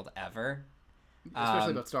happens in the world ever.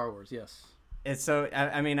 Especially about Star Wars, yes. It's so,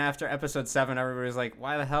 I mean, after episode 7, everybody was like,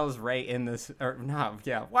 why the hell is Rey in this? Or, no,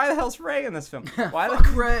 yeah, why the hell's Rey in this film? Why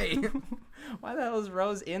Fuck Rey! Why the hell is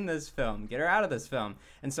Rose in this film? Get her out of this film.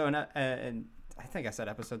 And so, in I think I said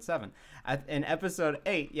episode 7. In episode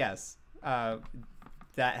 8, yes,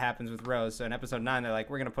 that happens with Rose. So in episode 9, they're like,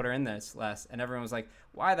 we're going to put her in this less. And everyone was like,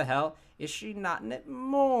 why the hell is she not in it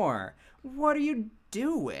more? What are you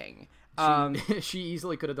doing? She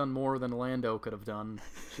easily could have done more than Lando could have done.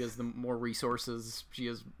 She has the more resources. She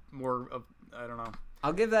has more of, I don't know.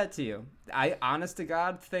 I'll give that to you. I, honest to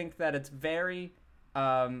God, think that it's very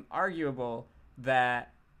arguable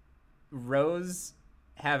that Rose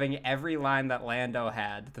having every line that Lando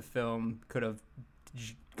had, the film could have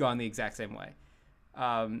gone the exact same way.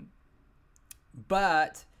 But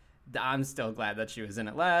I'm still glad that she was in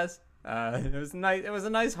it last. It was nice. It was a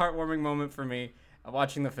nice, heartwarming moment for me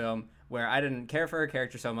watching the film, where I didn't care for her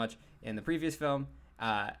character so much in the previous film.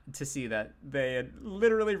 To see that they had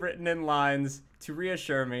literally written in lines to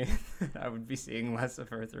reassure me that I would be seeing less of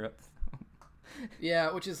her throughout the film.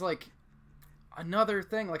 Yeah, which is like another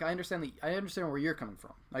thing. Like I understand where you're coming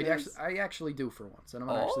from. I actually do for once, and I'm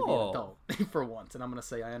gonna actually be an adult for once, and I'm gonna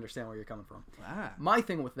say I understand where you're coming from. Wow. My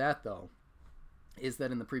thing with that though is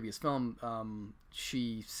that in the previous film,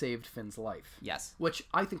 she saved Finn's life. Yes. Which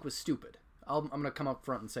I think was stupid. I'm gonna come up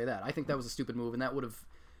front and say that I think that was a stupid move, and that would have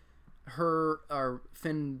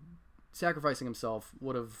Finn sacrificing himself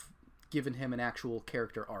would have given him an actual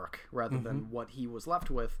character arc rather than what he was left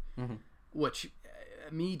with. Which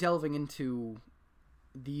me delving into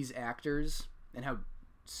these actors and how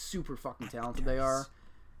super fucking talented they are,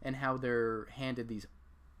 and how they're handed these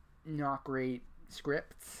not great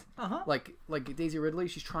scripts. Like Daisy Ridley,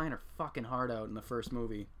 she's trying her fucking heart out in the first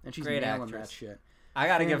movie, and she's Great nailing actress. that shit. I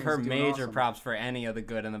gotta Finn give her is doing major awesome. props for any of the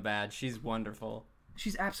good and the bad. She's wonderful.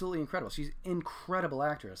 She's absolutely incredible. She's an incredible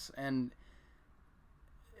actress, and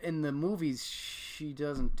in the movies she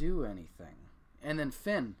doesn't do anything. And then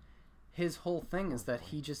Finn, his whole thing is that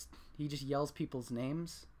he just yells people's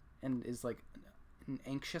names and is like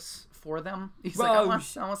anxious for them. He's like, I want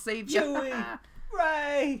to save you. Chewie,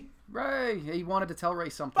 Ray, Ray. He wanted to tell Ray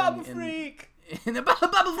something. Bubble Freak. In the Bubble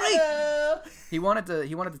Freak. Hello. He wanted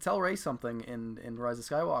to tell Ray something in Rise of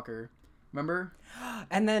Skywalker. Remember?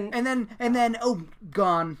 And then oh,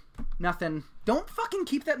 gone. Nothing. Don't fucking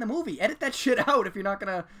keep that in the movie. Edit that shit out if you're not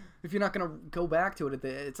gonna go back to it.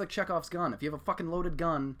 It's like Chekhov's gun. If you have a fucking loaded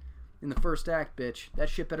gun in the first act, bitch, that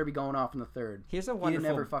shit better be going off in the third. Here's a He wonderful.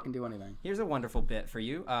 didn't ever fucking do anything. Here's a wonderful bit for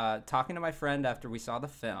you. Talking to my friend after we saw the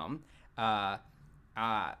film,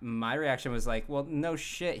 my reaction was like, well, no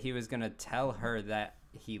shit. He was gonna tell her that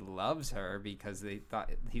he loves her because he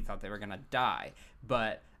thought they were gonna die.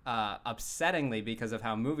 But upsettingly, because of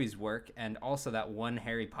how movies work, and also that one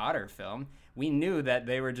Harry Potter film, we knew that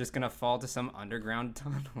they were just gonna fall to some underground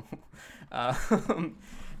tunnel.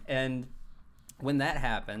 And when that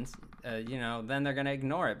happens, then they're gonna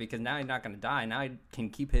ignore it because now he's not gonna die. Now he can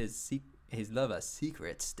keep his love a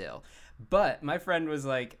secret still. But my friend was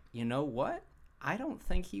like, you know what? I don't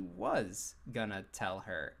think he was gonna tell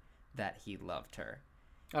her that he loved her.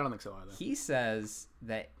 I don't think so either. He says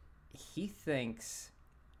that he thinks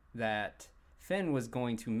that Finn was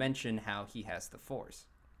going to mention how he has the Force.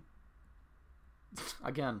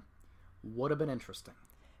 Again, would have been interesting.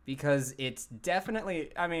 Because it's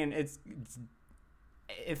definitely, I mean, it's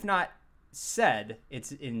if not said,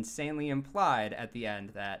 it's insanely implied at the end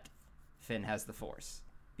that Finn has the Force.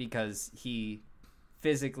 Because he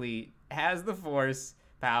physically has the Force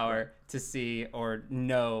power to see or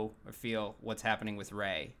know or feel what's happening with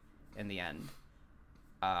Rey in the end.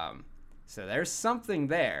 So there's something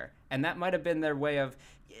there. And that might have been their way of,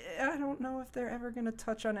 I don't know if they're ever going to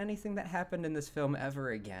touch on anything that happened in this film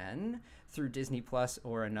ever again through Disney Plus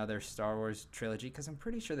or another Star Wars trilogy, because I'm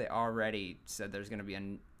pretty sure they already said there's going to be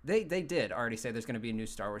they did already say there's going to be a new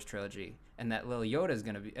Star Wars trilogy, and that little Yoda is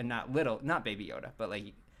going to be, and not baby Yoda, but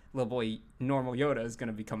like little boy normal Yoda is going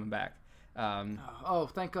to Oh, be coming back.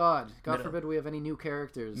 thank God. God forbid we have any new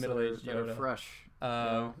characters that are fresh.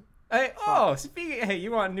 Hey,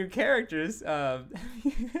 you want new characters? Have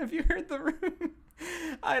you heard the room?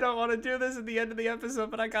 I don't want to do this at the end of the episode,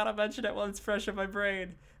 but I gotta mention it while it's fresh in my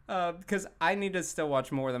brain. Because I need to still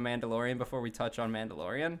watch more of The Mandalorian before we touch on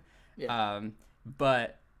Mandalorian. Yeah.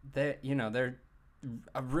 But there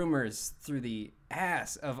are rumors through the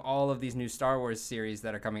ass of all of these new Star Wars series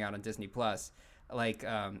that are coming out on Disney Plus. Like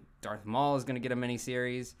Darth Maul is gonna get a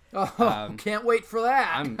mini-series. Can't wait for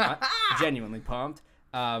that. I'm genuinely pumped.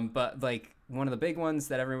 But like one of the big ones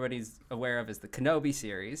that everybody's aware of is the Kenobi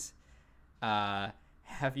series.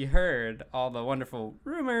 Have you heard all the wonderful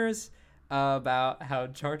rumors about how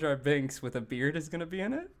Jar Jar Binks with a beard is going to be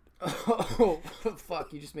in it? Oh,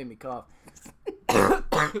 fuck, you just made me cough.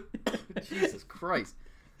 Jesus Christ.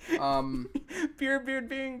 Beard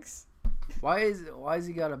Binks. Why is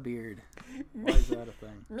he got a beard? Why is that a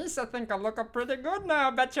thing? Misa think I look up pretty good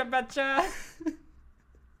now, betcha.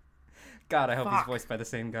 God, I hope he's voiced by the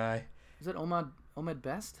same guy. Is it Ahmed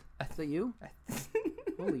Best? Is that you?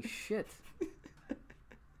 Holy shit.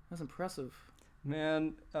 That's impressive.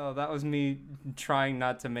 Man, that was me trying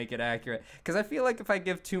not to make it accurate. Because I feel like if I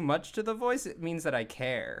give too much to the voice, it means that I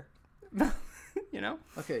care. You know?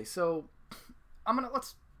 Okay, so I'm gonna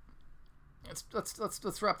let's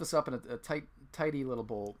wrap this up in a tidy little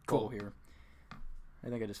bowl here. I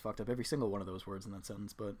think I just fucked up every single one of those words in that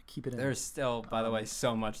sentence, but keep it in. There's still, by the way,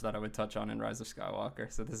 so much that I would touch on in Rise of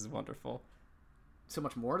Skywalker, so this is wonderful. So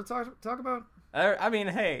much more to talk about? I mean,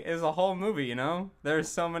 hey, it's a whole movie, you know? There's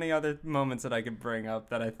so many other moments that I could bring up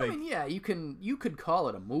that I think... I mean, yeah, you could call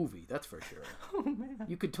it a movie, that's for sure. Oh, man.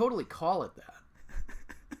 You could totally call it that.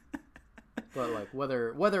 But, like,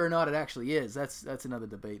 whether or not it actually is, that's another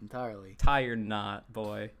debate entirely. Tie your knot,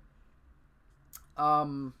 boy.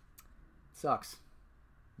 Sucks.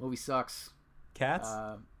 Movie sucks. Cats?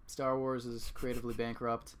 Star Wars is creatively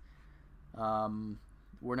bankrupt.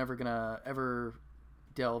 We're never gonna ever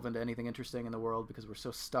delve into anything interesting in the world because we're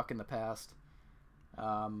so stuck in the past.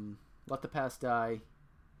 Let the past die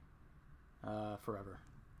forever.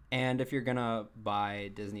 And if you're gonna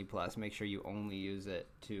buy Disney Plus, make sure you only use it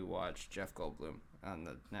to watch Jeff Goldblum on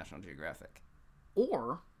the National Geographic.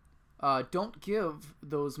 Or don't give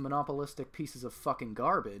those monopolistic pieces of fucking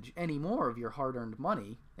garbage any more of your hard-earned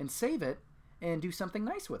money and save it and do something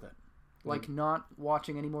nice with it. Like not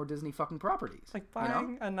watching any more Disney fucking properties. Like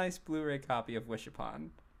buying a nice Blu-ray copy of Wish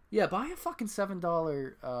Upon. Yeah, buy a fucking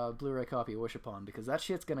 $7 Blu-ray copy of Wish Upon because that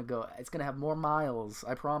shit's it's gonna have more miles,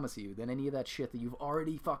 I promise you, than any of that shit that you've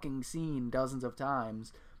already fucking seen dozens of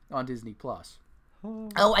times on Disney Plus.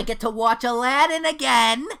 Oh, I get to watch Aladdin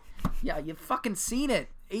again! Yeah, you've fucking seen it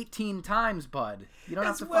 18 times, bud. You don't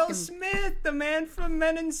have to Will fucking... Smith, the man from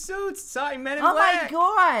Men in Suits. Sorry, Men in Oh Black. my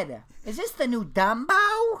god! Is this the new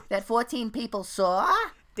Dumbo that 14 people saw?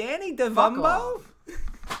 Danny Fuck DeVumbo? off.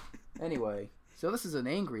 Anyway, so this is an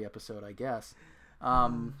angry episode, I guess.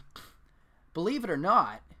 Believe it or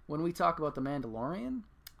not, when we talk about The Mandalorian,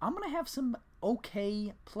 I'm going to have some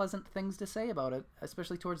okay, pleasant things to say about it,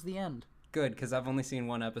 especially towards the end. Good, because I've only seen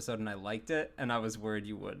one episode and I liked it, and I was worried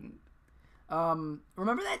you wouldn't.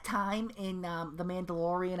 Remember that time in The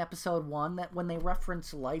Mandalorian episode 1 that when they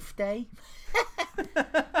reference Life Day?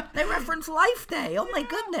 They reference Life Day. Oh my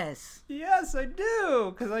goodness. Yes, I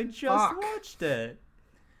do, because I just watched it.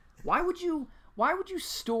 Why would you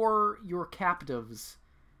store your captives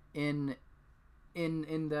in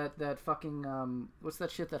that fucking what's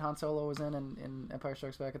that shit that Han Solo was in Empire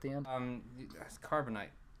Strikes Back at the end? It's carbonite.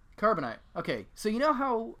 Carbonite. Okay, so you know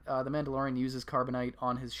how the Mandalorian uses carbonite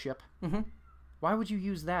on his ship? Mm-hmm. Why would you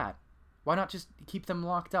use that? Why not just keep them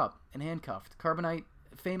locked up and handcuffed? Carbonite,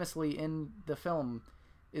 famously in the film,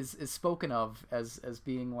 is spoken of as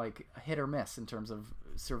being like a hit or miss in terms of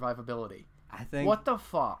survivability. I think. What the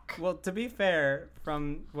fuck? Well, to be fair,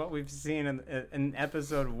 from what we've seen in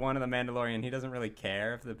episode 1 of The Mandalorian, he doesn't really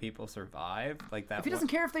care if the people survive. Like that. If he doesn't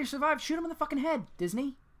care if they survive, shoot him in the fucking head,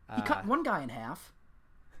 Disney. He cut one guy in half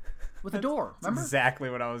with a door. Remember? That's exactly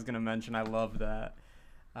what I was gonna mention. I love that.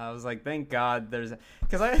 I was like, thank God there's...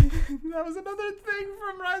 Because that was another thing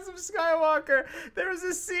from Rise of Skywalker. There was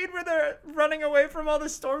this scene where they're running away from all the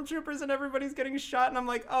stormtroopers and everybody's getting shot. And I'm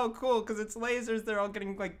like, oh, cool, because it's lasers. They're all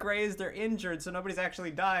getting, like, grazed. They're injured, so nobody's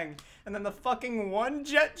actually dying. And then the fucking one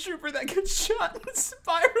jet trooper that gets shot and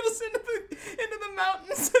spirals into the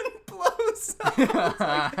mountains and blows up. I was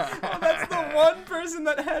like, oh, that's the one person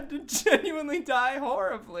that had to genuinely die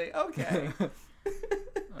horribly. Okay.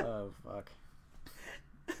 Oh, fuck.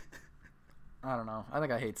 I don't know. I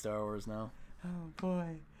think I hate Star Wars now. Oh,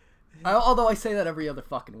 boy. Although I say that every other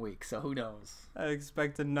fucking week, so who knows? I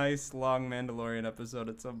expect a nice, long Mandalorian episode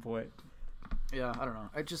at some point. Yeah, I don't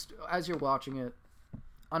know. I just, as you're watching it,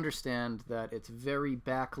 understand that it's very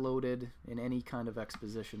backloaded in any kind of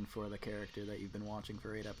exposition for the character that you've been watching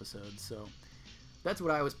for 8 episodes, so that's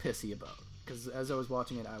what I was pissy about. Because as I was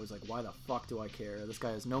watching it, I was like, why the fuck do I care? This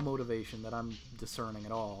guy has no motivation that I'm discerning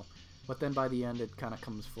at all. But then by the end, it kind of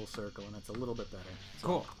comes full circle, and it's a little bit better. So.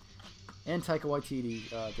 Cool. And Taika Waititi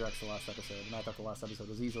directs the last episode, and I thought the last episode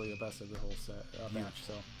was easily the best of the whole batch.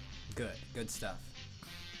 So Good stuff.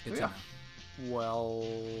 Good yeah. time. Well,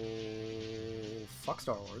 fuck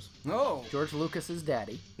Star Wars. No. George Lucas's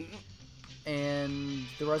daddy. And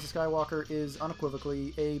The Rise of Skywalker is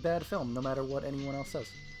unequivocally a bad film, no matter what anyone else says.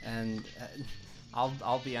 And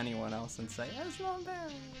I'll be anyone else and say, Ezra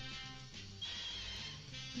Bell.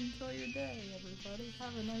 Enjoy your day, everybody.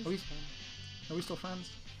 Have a nice time. Are we still friends?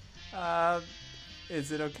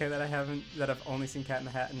 Is it okay that I've only seen Cat in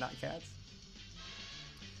the Hat and not Cats?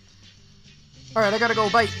 Alright, I gotta go.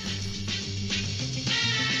 Bye.